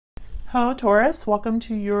Hello Taurus, welcome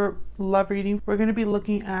to your love reading. We're going to be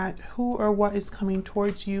looking at who or what is coming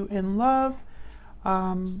towards you in love,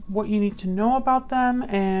 what you need to know about them,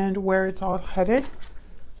 and where it's all headed.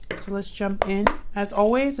 So let's jump in. As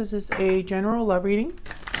always, this is a general love reading,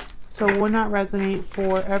 so it will not resonate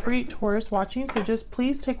for every Taurus watching. So just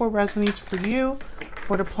please take what resonates for you,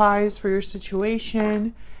 what applies for your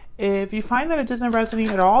situation. If you find that it doesn't resonate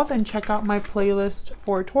at all, then check out my playlist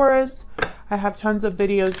for Taurus. I have tons of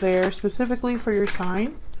videos there specifically for your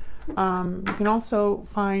sign. You can also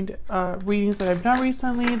find readings that I've done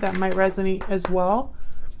recently that might resonate as well.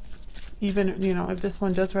 Even, you know, if this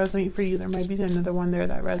one does resonate for you, there might be another one there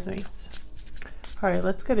that resonates. All right,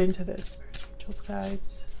 let's get into this. Angels,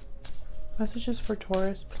 guides, messages for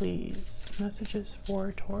Taurus, please. Messages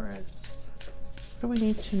for Taurus. What do we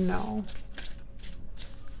need to know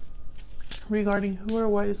regarding who or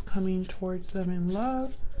what is coming towards them in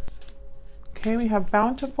love? Okay, we have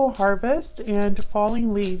bountiful harvest and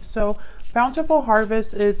falling leaves. So bountiful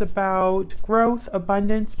harvest is about growth,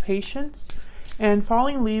 abundance, patience, and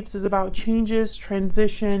falling leaves is about changes,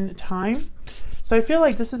 transition, time. So I feel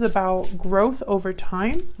like this is about growth over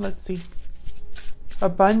time. Let's see.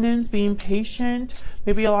 Abundance, being patient.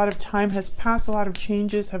 Maybe a lot of time has passed, a lot of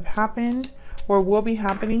changes have happened or will be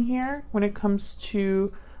happening here when it comes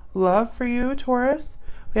to love for you, Taurus.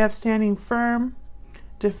 We have standing firm,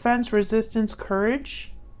 defense, resistance,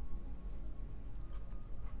 courage.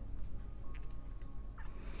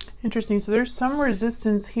 Interesting. So there's some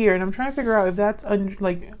resistance here, and I'm trying to figure out if that's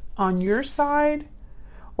like on your side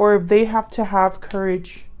or if they have to have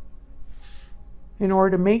courage in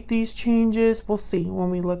order to make these changes. We'll see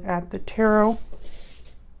when we look at the tarot.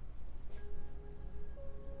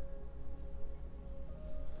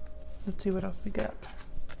 Let's see what else we got.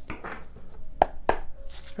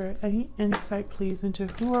 Spirit, any insight please into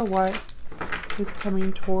who or what is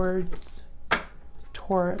coming towards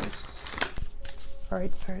Taurus? All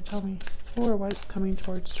right, Spirit, tell me who or what is coming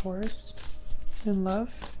towards Taurus in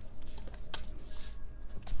love.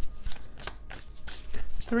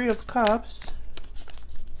 Three of Cups.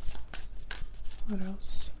 What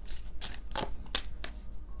else?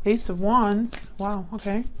 Ace of Wands. Wow,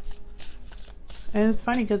 okay. And it's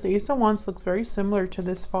funny because the Ace of Wands looks very similar to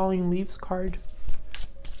this falling leaves card.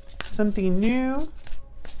 Something new,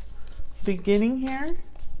 beginning here,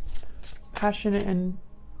 passionate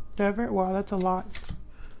endeavor. Wow, that's a lot.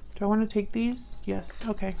 Do I want to take these? Yes.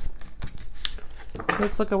 Okay.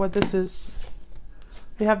 Let's look at what this is.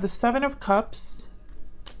 We have the Seven of Cups.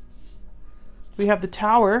 We have the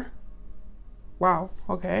Tower. Wow.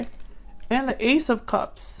 Okay. And the Ace of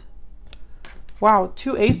Cups. Wow,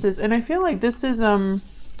 two aces. And I feel like this is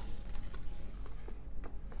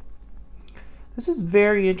this is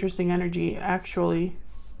very interesting energy, actually.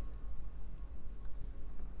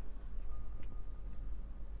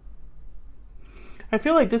 I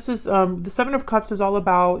feel like this is, the Seven of Cups is all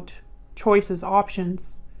about choices,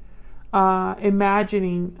 options,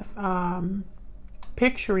 imagining,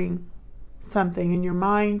 picturing something in your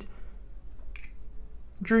mind,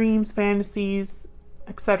 dreams, fantasies,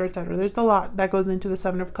 etc., etc. There's a lot that goes into the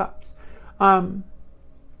Seven of Cups.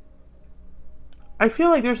 I feel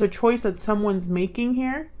like there's a choice that someone's making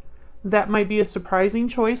here that might be a surprising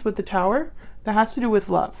choice with the Tower that has to do with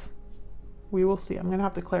love. We will see. I'm going to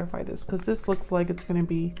have to clarify this because this looks like it's going to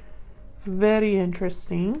be very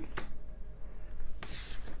interesting.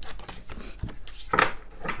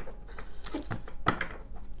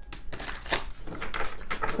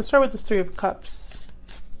 Let's start with this Three of Cups.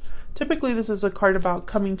 Typically, this is a card about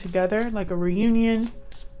coming together, like a reunion,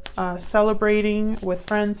 celebrating with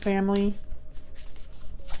friends, family.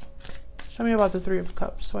 Tell me about the Three of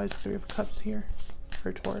Cups. Why is the Three of Cups here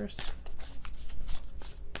for Taurus?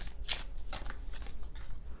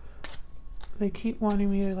 They keep wanting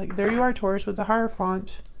me to, like, there you are, Taurus, with the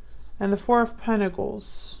Hierophant and the Four of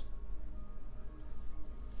Pentacles.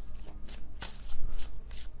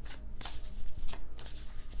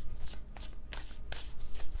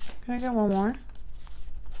 Can I get one more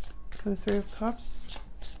for the Three of Cups?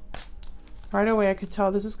 Right away, I could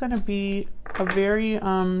tell this is going to be a very,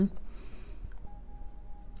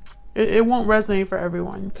 it won't resonate for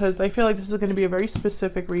everyone because I feel like this is going to be a very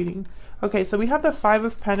specific reading. Okay, so we have the Five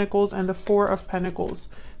of Pentacles and the Four of Pentacles.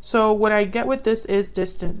 So what I get with this is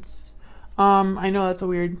distance. I know that's a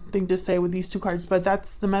weird thing to say with these two cards, but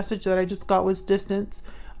that's the message that I just got, was distance.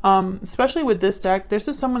 Especially with this deck, this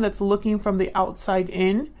is someone that's looking from the outside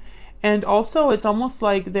in. And also it's almost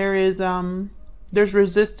like there is there's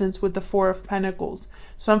resistance with the Four of Pentacles.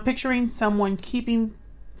 So I'm picturing someone keeping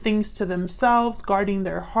things to themselves, guarding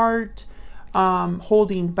their heart,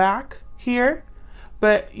 holding back here.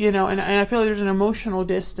 But, you know, and I feel like there's an emotional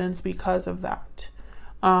distance because of that.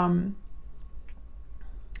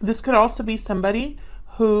 This could also be somebody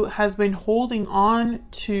who has been holding on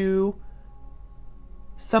to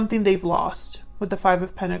something they've lost with the Five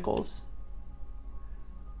of Pentacles.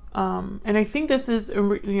 And I think this is,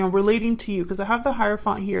 you know, relating to you, because I have the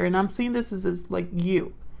Hierophant here, and I'm seeing this as like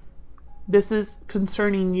you. This is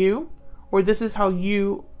concerning you, or this is how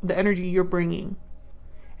you, the energy you're bringing.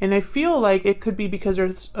 And I feel like it could be because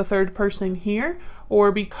there's a third person here,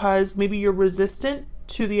 or because maybe you're resistant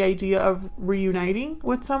to the idea of reuniting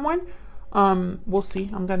with someone. We'll see.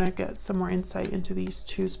 I'm going to get some more insight into these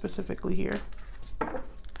two specifically here.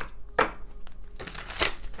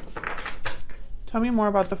 Tell me more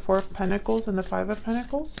about the Four of Pentacles and the Five of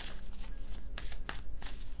Pentacles.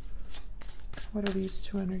 What are these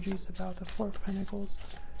two energies about? The Four of Pentacles,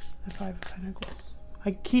 the Five of Pentacles.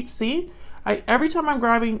 I keep seeing, every time I'm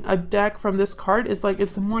grabbing a deck from this card, it's like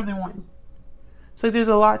it's more than one. It's like there's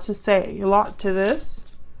a lot to say, a lot to this.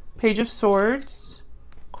 Page of Swords,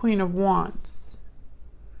 Queen of Wands.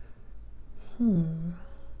 I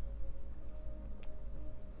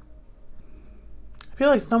feel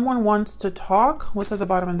like someone wants to talk. What's at the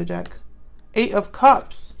bottom of the deck? Eight of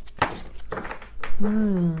Cups.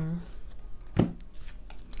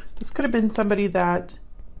 This could have been somebody that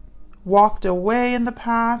walked away in the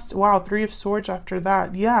past. Wow, Three of Swords after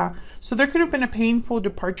that. Yeah. So there could have been a painful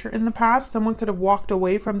departure in the past. Someone could have walked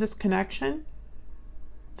away from this connection.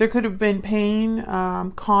 There could have been pain,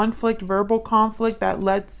 conflict, verbal conflict that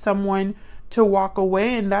led someone to walk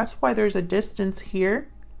away. And that's why there's a distance here.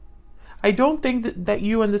 I don't think that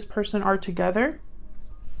you and this person are together.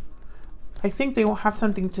 I think they will have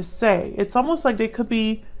something to say. It's almost like they could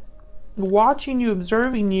be watching you,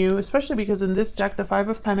 observing you, especially because in this deck, the Five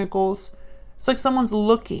of Pentacles, it's like someone's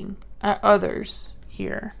looking at others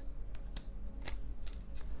here.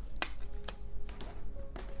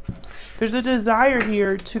 There's a desire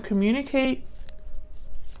here to communicate.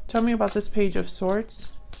 Tell me about this Page of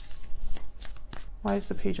Swords. Why is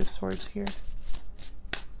the Page of Swords here?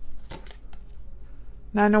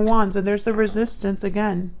 Nine of Wands, and there's the resistance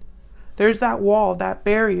again. There's that wall, that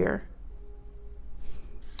barrier.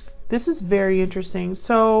 This is very interesting.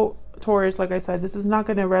 So, Taurus, like I said, this is not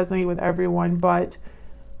going to resonate with everyone, but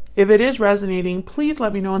if it is resonating, please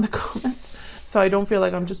let me know in the comments so I don't feel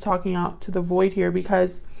like I'm just talking out to the void here,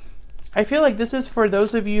 because I feel like this is for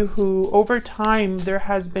those of you who, over time, there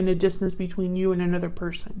has been a distance between you and another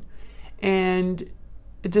person. And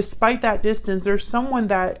despite that distance, there's someone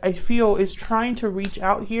that I feel is trying to reach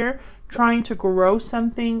out here, trying to grow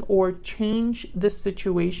something or change this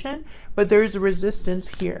situation, but there's resistance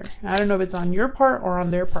here. I don't know if it's on your part or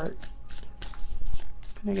on their part.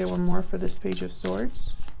 Can I get one more for this Page of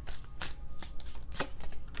Swords?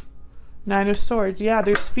 Nine of Swords. Yeah,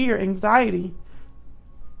 there's fear, anxiety.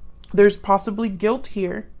 There's possibly guilt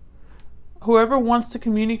here. Whoever wants to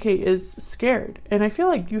communicate is scared. And I feel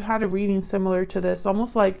like you had a reading similar to this,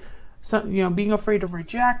 almost like some, you know, being afraid of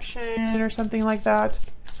rejection or something like that.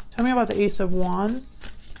 Tell me about the Ace of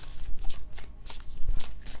Wands.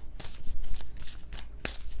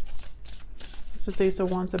 What's this Ace of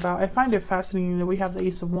Wands about? I find it fascinating that we have the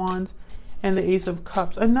Ace of Wands and the Ace of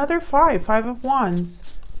Cups. Another Five of Wands.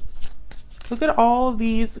 Look at all of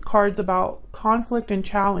these cards about conflict and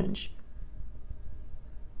challenge.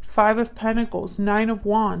 Five of Pentacles, Nine of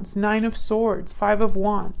Wands, Nine of Swords, Five of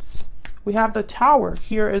Wands. We have the Tower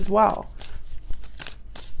here as well.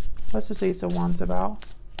 What's this Ace of Wands about?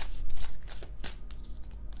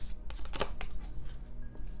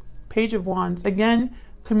 Page of Wands. Again,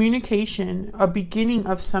 communication, a beginning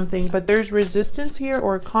of something, but there's resistance here,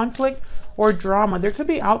 or conflict, or drama. There could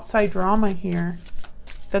be outside drama here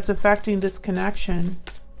that's affecting this connection.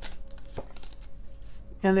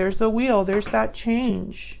 And there's the Wheel. There's that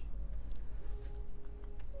change.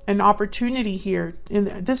 An opportunity here.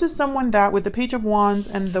 And this is someone that, with the Page of Wands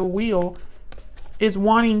and the Wheel, is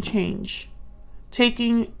wanting change.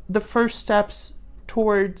 Taking the first steps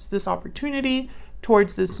towards this opportunity,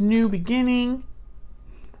 towards this new beginning.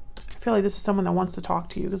 I feel like this is someone that wants to talk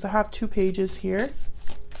to you, because I have two pages here.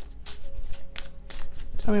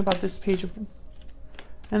 Tell me about this Page of...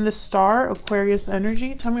 And the Star, Aquarius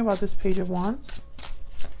energy. Tell me about this Page of Wands.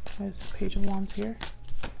 There's the Page of Wands here.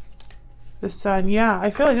 The Sun. Yeah, I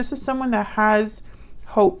feel like this is someone that has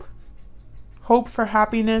hope. Hope for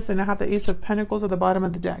happiness. And I have the Ace of Pentacles at the bottom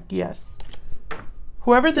of the deck. Yes.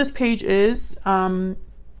 Whoever this page is,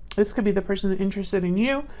 this could be the person interested in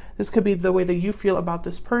you. This could be the way that you feel about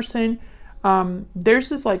this person. There's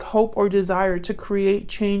this like hope or desire to create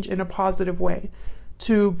change in a positive way,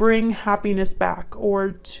 to bring happiness back, or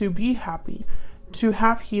to be happy, to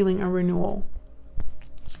have healing and renewal.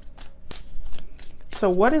 So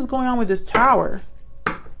what is going on with this Tower?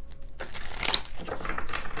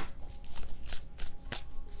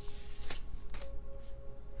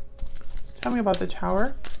 Tell me about the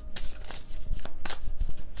Tower.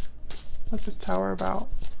 What's this Tower about?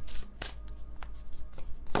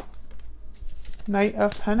 Knight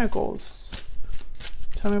of Pentacles.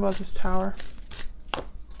 Tell me about this Tower.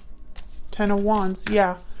 Ten of Wands.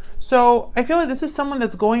 Yeah. So I feel like this is someone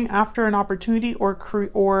that's going after an opportunity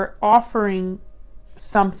or offering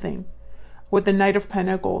something with the Knight of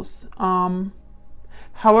Pentacles.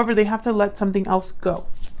 However, they have to let something else go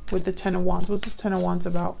with the Ten of Wands. What's this Ten of Wands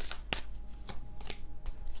about?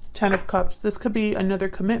 Ten of Cups. This could be another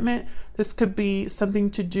commitment. This could be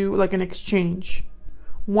something to do like an exchange.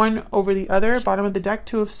 One over the other. Bottom of the deck,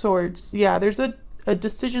 Two of Swords. Yeah, there's a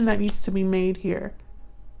decision that needs to be made here.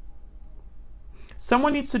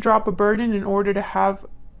 Someone needs to drop a burden in order to have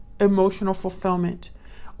emotional fulfillment.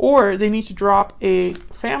 Or they need to drop a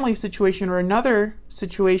family situation or another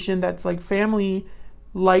situation that's like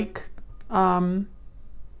family-like. I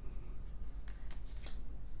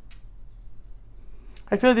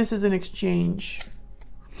feel like this is an exchange.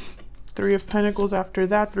 Three of Pentacles after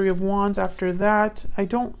that. Three of Wands after that.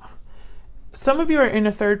 Some of you are in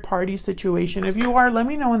a third-party situation. If you are, let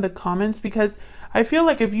me know in the comments, because I feel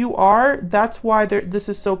like if you are, that's why this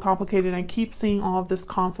is so complicated. I keep seeing all of this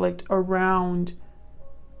conflict around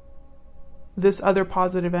this other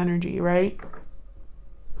positive energy, right?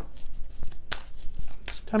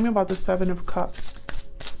 Tell me about the Seven of Cups.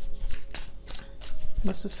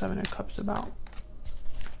 What's the Seven of Cups about?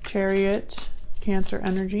 Chariot, Cancer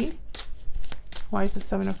energy. Why is the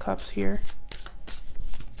Seven of Cups here?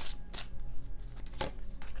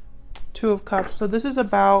 Two of Cups. So this is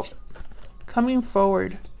about coming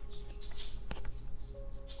forward.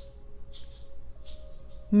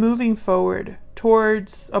 Moving forward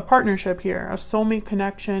towards a partnership here, a soulmate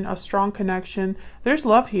connection, a strong connection. There's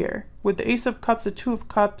love here with the Ace of Cups, the Two of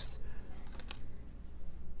Cups.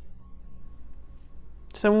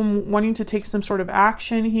 Someone wanting to take some sort of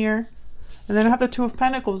action here. And then I have the Two of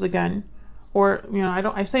Pentacles again. Or, you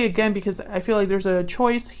know, I say again because I feel like there's a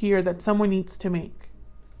choice here that someone needs to make.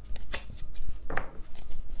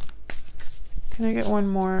 Can I get one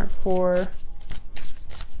more for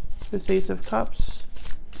this Ace of Cups?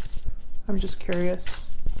 I'm just curious.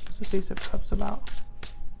 What's this Ace of Cups about?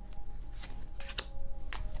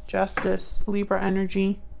 Justice, Libra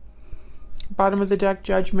energy. Bottom of the deck,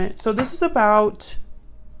 Judgment. So this is about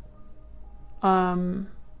how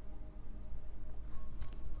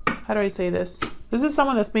do I say this? This is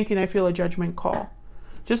someone that's making, I feel, a judgment call.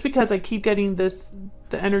 Just because I keep getting the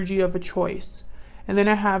energy of a choice. And then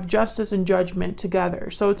I have Justice and Judgment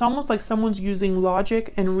together. So it's almost like someone's using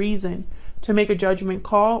logic and reason to make a judgment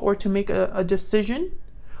call or to make a decision,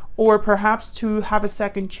 or perhaps to have a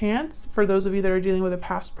second chance for those of you that are dealing with a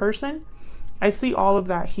past person. I see all of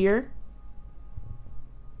that here.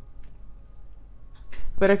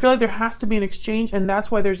 But I feel like there has to be an exchange, and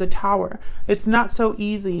that's why there's a Tower. It's not so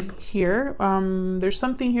easy here. There's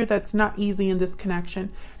something here that's not easy in this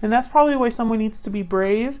connection. And that's probably why someone needs to be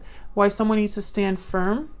brave, why someone needs to stand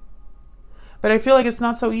firm. But I feel like it's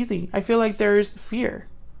not so easy. I feel like there's fear,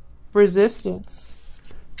 resistance,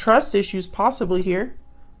 trust issues possibly here,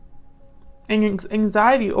 and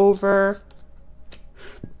anxiety over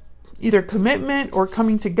either commitment or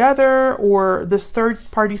coming together or this third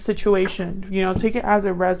party situation. You know, take it as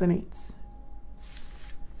it resonates.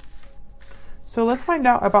 So let's find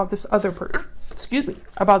out about this other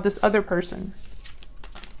about this other person.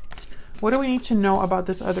 What do we need to know about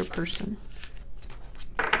this other person?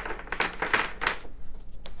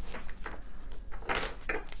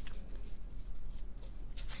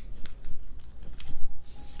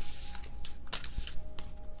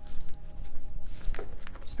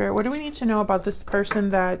 Spirit, what do we need to know about this person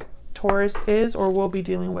that Taurus is or will be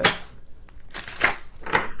dealing with?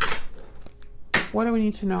 What do we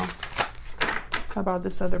need to know about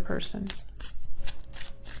this other person?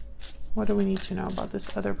 What do we need to know about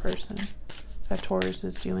this other person that Taurus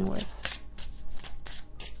is dealing with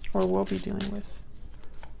or will be dealing with?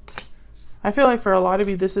 I feel like for a lot of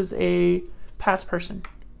you, this is a past person.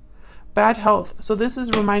 Bad health. So this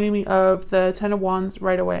is reminding me of the Ten of Wands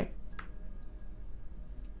right away.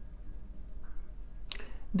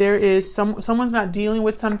 There is someone's not dealing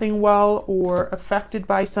with something well or affected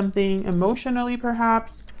by something emotionally,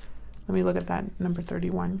 perhaps. Let me look at that, number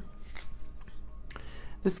 31.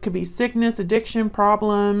 This could be sickness, addiction,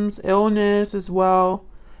 problems, illness as well.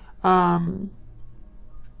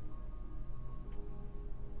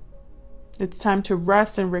 It's time to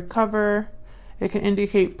rest and recover It can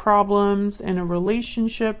indicate problems in a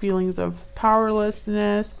relationship, feelings of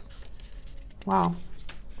powerlessness. Wow,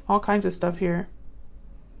 all kinds of stuff here.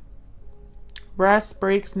 Rest,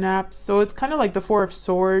 breaks, naps. So it's kind of like the Four of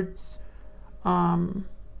Swords. But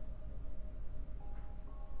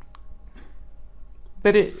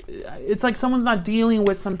it's like someone's not dealing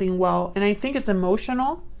with something well. And I think it's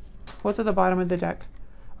emotional. What's at the bottom of the deck?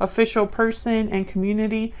 Official person and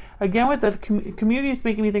community. Again, with the community is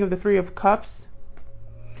making me think of the Three of Cups.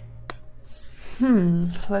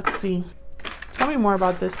 Let's see. Tell me more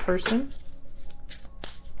about this person.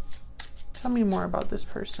 Tell me more about this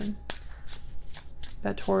person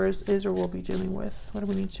that Taurus is or will be dealing with. What do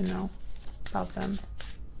we need to know about them?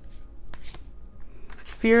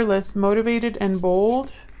 Fearless, motivated, and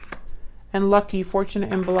bold. And lucky,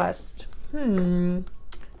 fortunate, and blessed.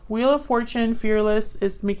 Wheel of Fortune, fearless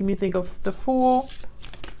is making me think of the Fool.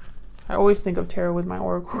 I always think of tarot with my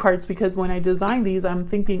oracle cards because when I design these, I'm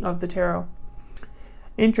thinking of the tarot.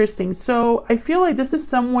 Interesting. So I feel like this is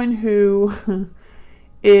someone who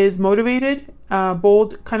is motivated,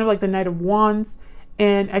 bold, kind of like the Knight of Wands.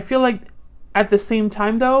 And I feel like at the same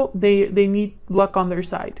time, though, they need luck on their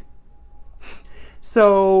side.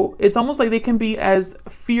 So it's almost like they can be as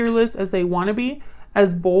fearless as they want to be,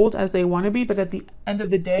 as bold as they want to be, but at the end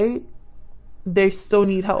of the day, they still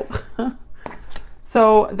need help.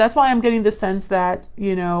 So that's why I'm getting the sense that,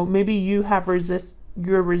 you know, maybe you have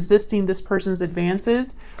you're resisting this person's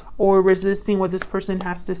advances or resisting what this person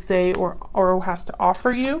has to say or has to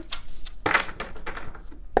offer you.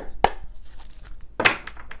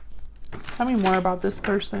 Tell me more about this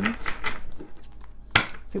person.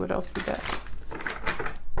 Let's see what else we get.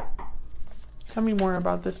 Tell me more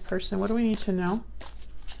about this person. What do we need to know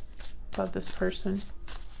about this person?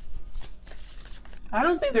 I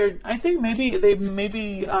don't think I think maybe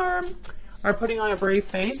they are putting on a brave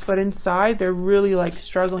face, but inside they're really like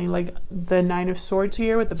struggling, like the Nine of Swords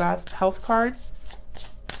here with the Bath Health card.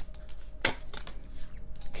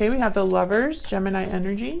 Okay, we have the Lovers, Gemini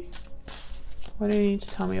energy. What do you need to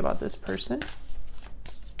tell me about this person?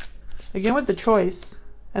 Again with the Choice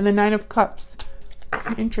and the Nine of Cups.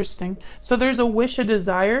 Interesting. So there's a wish, a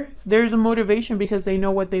desire. There's a motivation because they know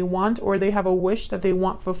what they want, or they have a wish that they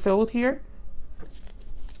want fulfilled here.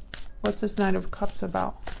 What's this Nine of Cups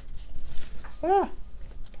about?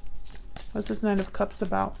 What's this Nine of Cups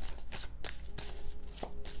about?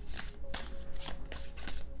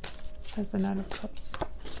 There's the Nine of Cups.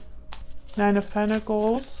 Nine of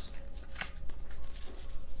Pentacles.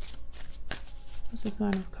 What's this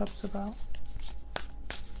Nine of Cups about?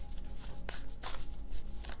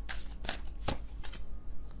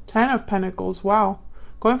 Ten of Pentacles. Wow.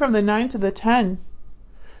 Going from the 9 to the 10.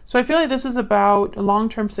 So I feel like this is about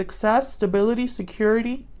long-term success, stability,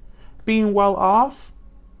 security, being well off.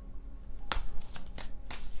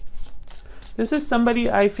 This is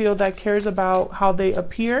somebody I feel that cares about how they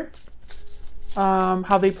appear,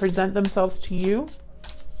 how they present themselves to you.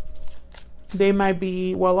 They might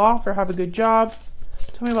be well off or have a good job.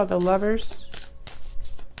 Tell me about the Lovers.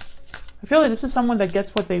 I feel like this is someone that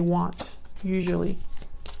gets what they want, usually.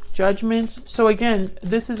 Judgment. So again,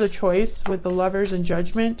 this is a choice with the Lovers and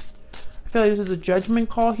Judgment. I feel like this is a judgment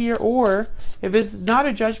call here, or if it's not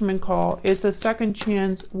a judgment call, it's a second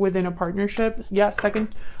chance within a partnership. Yeah,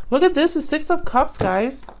 second. Look at this, the Six of Cups,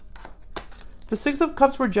 guys. The Six of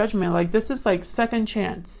Cups were judgment. Like this is like second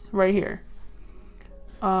chance right here.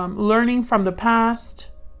 Learning from the past,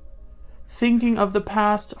 thinking of the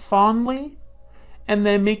past fondly, and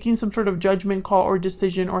then making some sort of judgment call or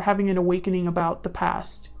decision or having an awakening about the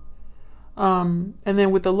past. And then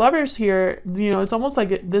with the Lovers here, you know, it's almost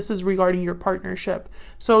like this is regarding your partnership.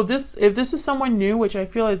 So if this is someone new, which I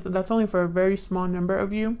feel like that's only for a very small number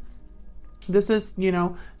of you, this is, you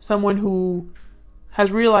know, someone who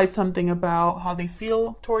has realized something about how they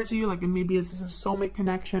feel towards you. Like maybe it's a soulmate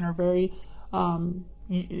connection or very,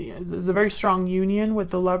 it's a very strong union with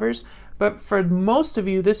the Lovers. But for most of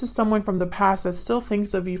you, this is someone from the past that still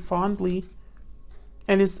thinks of you fondly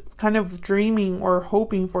and is kind of dreaming or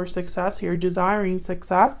hoping for success here, desiring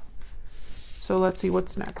success. So let's see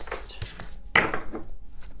what's next.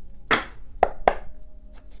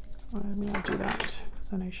 Let me not do that, because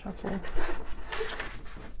then I shuffle.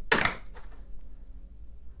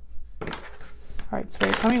 All right, so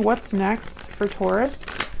tell me what's next for Taurus.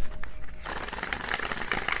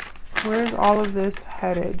 Where's all of this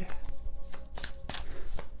headed?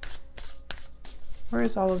 Where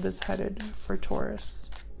is all of this headed for Taurus?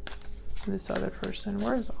 This other person,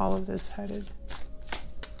 where is all of this headed?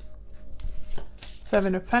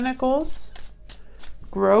 Seven of Pentacles,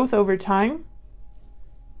 growth over time,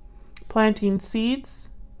 planting seeds,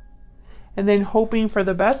 and then hoping for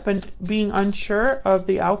the best, but being unsure of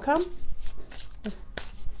the outcome.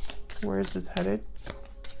 Where is this headed?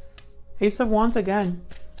 Ace of Wands again.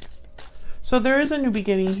 So there is a new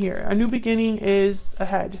beginning here. A new beginning is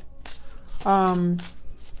ahead.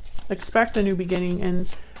 Expect a new beginning,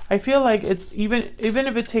 and I feel like it's even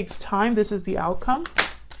if it takes time, this is the outcome.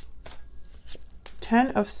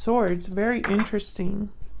 Ten of Swords, very interesting.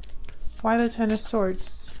 Why the Ten of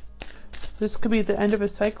Swords? This could be the end of a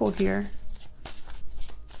cycle here.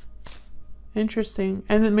 Interesting.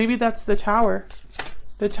 And then maybe that's the Tower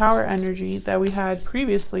energy that we had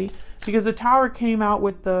previously, because the Tower came out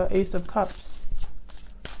with the Ace of Cups.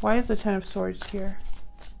 Why is the Ten of Swords here?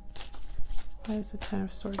 Why is the Ten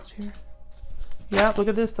of Swords here? Yeah, look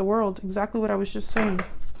at this, the World. Exactly what I was just saying.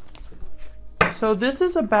 So this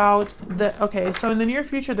is about the, okay, so in the near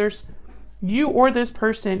future, there's you or this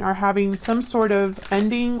person are having some sort of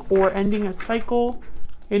ending or ending a cycle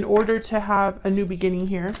in order to have a new beginning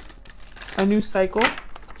here. A new cycle.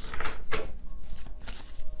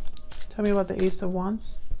 Tell me about the Ace of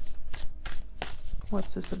Wands.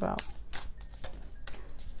 What's this about?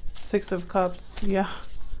 Six of Cups. Yeah.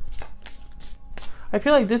 I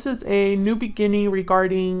feel like this is a new beginning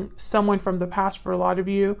regarding someone from the past for a lot of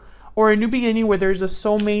you, or a new beginning where there's a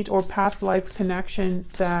soulmate or past life connection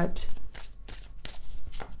that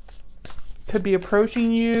could be approaching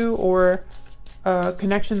you, or a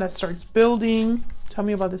connection that starts building. Tell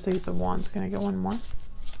me about this Ace of Wands. Can I get one more?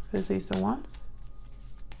 This Ace of Wands.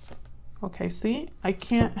 Okay, see? I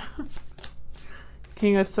can't.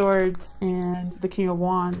 King of Swords and the King of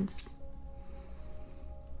Wands.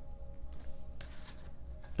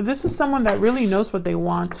 This is someone that really knows what they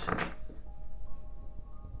want.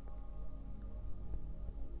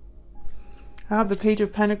 I have the Page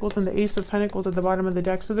of Pentacles and the Ace of Pentacles at the bottom of the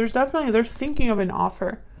deck. So there's definitely, they're thinking of an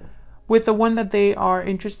offer with the one that they are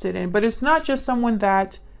interested in. But it's not just someone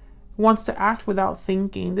that wants to act without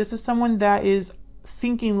thinking. This is someone that is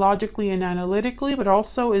thinking logically and analytically, but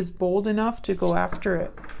also is bold enough to go after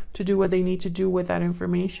it, to do what they need to do with that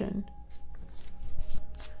information.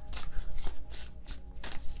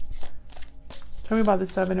 Tell me about the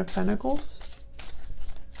Seven of Pentacles.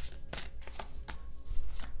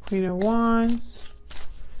 Queen of Wands.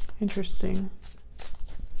 Interesting.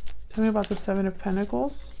 Tell me about the Seven of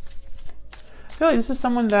Pentacles. I feel like this is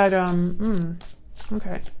someone that,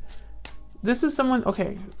 okay. This is someone,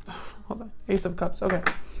 okay. Hold on. Ace of Cups, okay.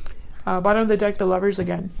 Bottom of the deck, the Lovers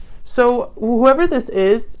again. So whoever this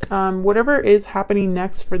is, whatever is happening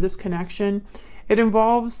next for this connection, it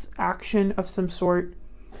involves action of some sort.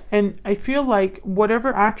 And I feel like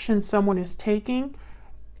whatever action someone is taking,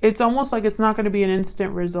 it's almost like it's not going to be an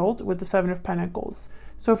instant result with the Seven of Pentacles.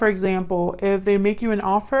 So for example, if they make you an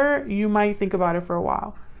offer, you might think about it for a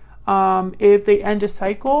while. If they end a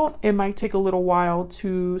cycle, it might take a little while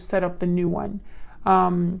to set up the new one.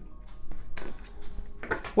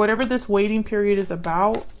 Whatever this waiting period is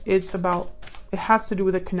about, it has to do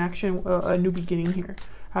with a connection, a new beginning here.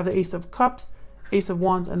 I have the Ace of Cups, Ace of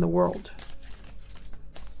Wands, and the World.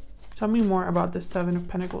 Tell me more about the Seven of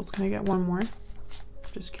Pentacles. Can I get one more?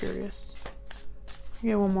 Just curious. Can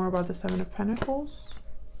I get one more about the Seven of Pentacles?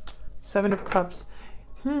 Seven of Cups.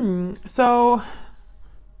 So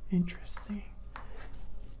interesting.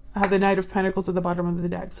 I have the Knight of Pentacles at the bottom of the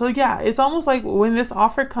deck. So yeah, it's almost like when this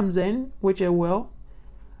offer comes in, which it will,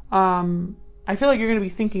 I feel like you're going to be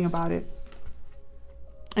thinking about it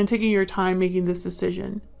and taking your time making this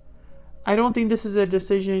decision. I don't think this is a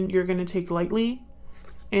decision you're going to take lightly.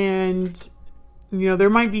 And, you know, there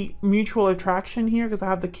might be mutual attraction here because I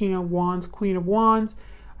have the King of Wands, Queen of Wands.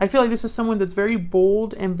 I feel like this is someone that's very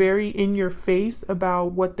bold and very in your face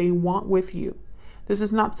about what they want with you. This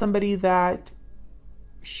is not somebody that,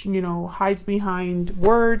 you know, hides behind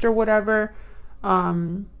words or whatever.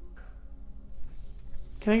 Can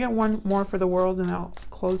I get one more for the World and I'll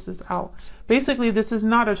close this out? Basically, this is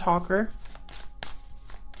not a talker.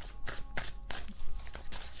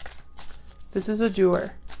 This is a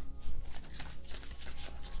doer.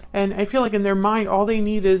 And I feel like in their mind, all they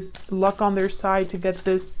need is luck on their side to get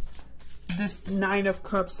this Nine of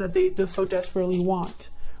Cups that they so desperately want,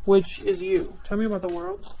 which is you. Tell me about the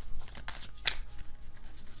World.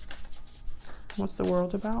 What's the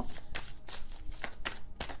World about?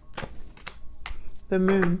 The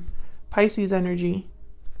Moon, Pisces energy.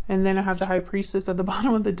 And then I have the High Priestess at the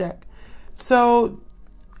bottom of the deck. So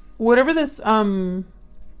whatever this ending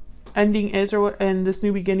is, or what, and this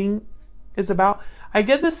new beginning is about, I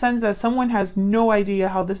get the sense that someone has no idea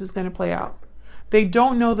how this is going to play out. They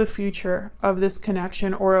don't know the future of this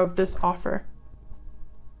connection or of this offer.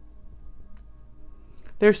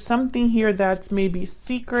 there's something here that's maybe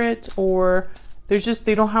secret, or there's just,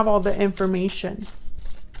 they don't have all the information.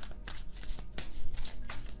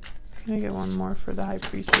 Can I get one more for the High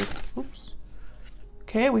Priestess? Oops.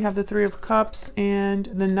 Okay, we have the Three of Cups and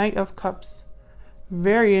the Knight of Cups.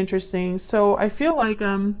 Very interesting. So I feel like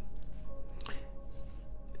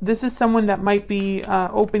this is someone that might be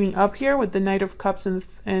opening up here with the Knight of Cups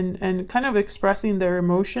and kind of expressing their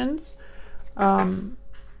emotions.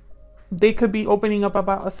 They could be opening up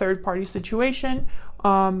about a third-party situation.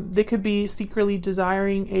 They could be secretly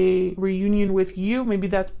desiring a reunion with you. Maybe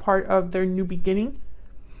that's part of their new beginning.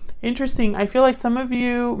 Interesting. I feel like some of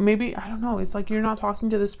you, maybe, I don't know, it's like you're not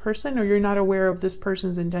talking to this person, or you're not aware of this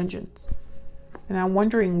person's intentions. And I'm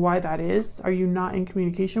wondering why that is. Are you not in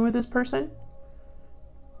communication with this person?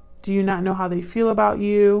 Do you not know how they feel about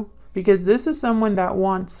you? Because this is someone that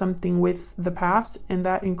wants something with the past, and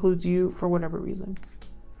that includes you for whatever reason.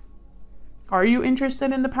 Are you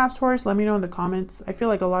interested in the past, Taurus? Let me know in the comments. I feel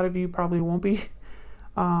like a lot of you probably won't be.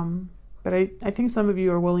 But I think some of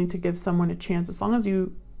you are willing to give someone a chance, as long as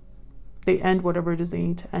they end whatever it is they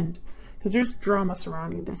need to end. Because there's drama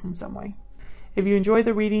surrounding this in some way. If you enjoyed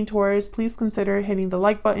the reading, Taurus, please consider hitting the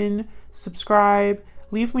like button, subscribe,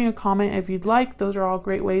 leave me a comment if you'd like. Those are all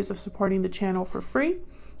great ways of supporting the channel for free.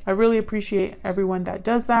 I really appreciate everyone that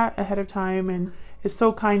does that ahead of time and is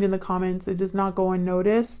so kind in the comments. It does not go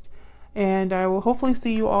unnoticed. And I will hopefully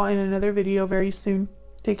see you all in another video very soon.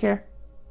 Take care.